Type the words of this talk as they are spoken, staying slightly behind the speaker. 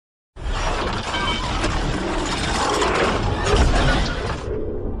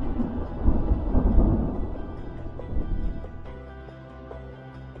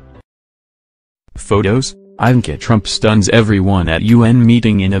Photos: Ivanka Trump stuns everyone at UN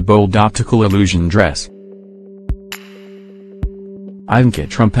meeting in a bold optical illusion dress. Ivanka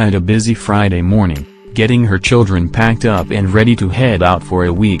Trump had a busy Friday morning, getting her children packed up and ready to head out for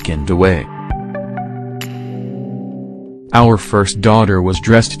a weekend away. Our first daughter was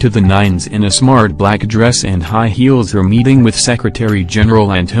dressed to the nines in a smart black dress and high heels. Her meeting with Secretary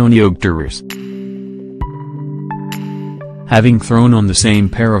General Antonio Guterres. Having thrown on the same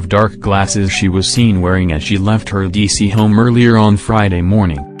pair of dark glasses she was seen wearing as she left her DC home earlier on Friday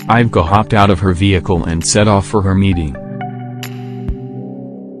morning, Ivanka hopped out of her vehicle and set off for her meeting.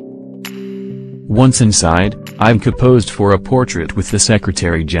 Once inside, Ivanka posed for a portrait with the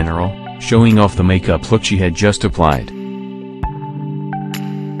Secretary General, showing off the makeup look she had just applied.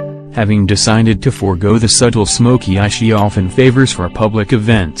 Having decided to forego the subtle smoky eye she often favors for public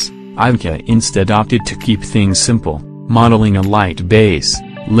events, Ivanka instead opted to keep things simple, modeling a light base,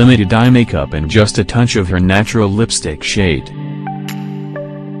 limited eye makeup and just a touch of her natural lipstick shade.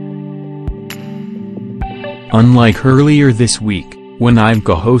 Unlike earlier this week, when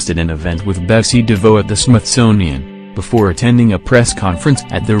Ivanka hosted an event with Betsy DeVos at the Smithsonian, before attending a press conference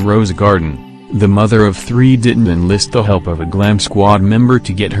at the Rose Garden, the mother of three didn't enlist the help of a glam squad member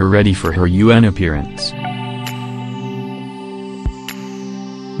to get her ready for her UN appearance.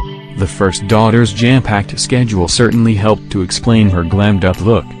 The first daughter's jam-packed schedule certainly helped to explain her glammed-up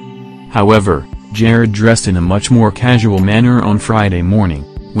look. However, Jared dressed in a much more casual manner on Friday morning,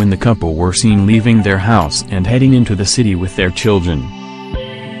 when the couple were seen leaving their house and heading into the city with their children.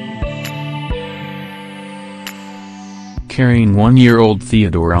 Carrying one-year-old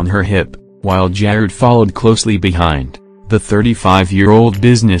Theodore on her hip, while Jared followed closely behind, the 35-year-old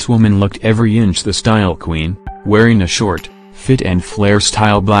businesswoman looked every inch the style queen, wearing a short, fit and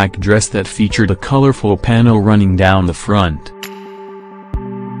flare-style black dress that featured a colorful panel running down the front.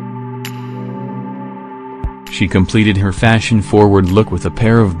 She completed her fashion-forward look with a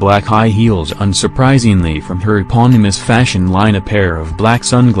pair of black high heels, unsurprisingly from her eponymous fashion line, a pair of black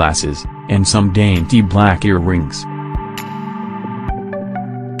sunglasses, and some dainty black earrings.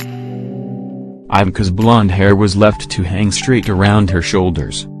 Ivanka's blonde hair was left to hang straight around her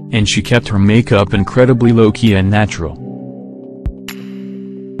shoulders, and she kept her makeup incredibly low-key and natural.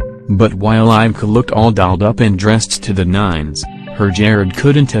 But while Ivanka looked all dolled up and dressed to the nines, her Jared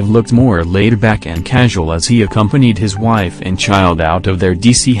couldn't have looked more laid-back and casual as he accompanied his wife and child out of their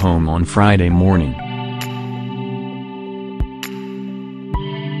DC home on Friday morning.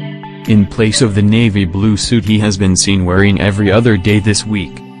 In place of the navy blue suit he has been seen wearing every other day this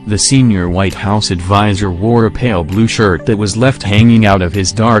week, the senior White House advisor wore a pale blue shirt that was left hanging out of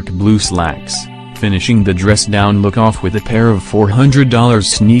his dark blue slacks, finishing the dress-down look off with a pair of $400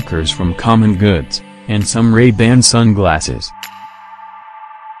 sneakers from Common Goods, and some Ray-Ban sunglasses.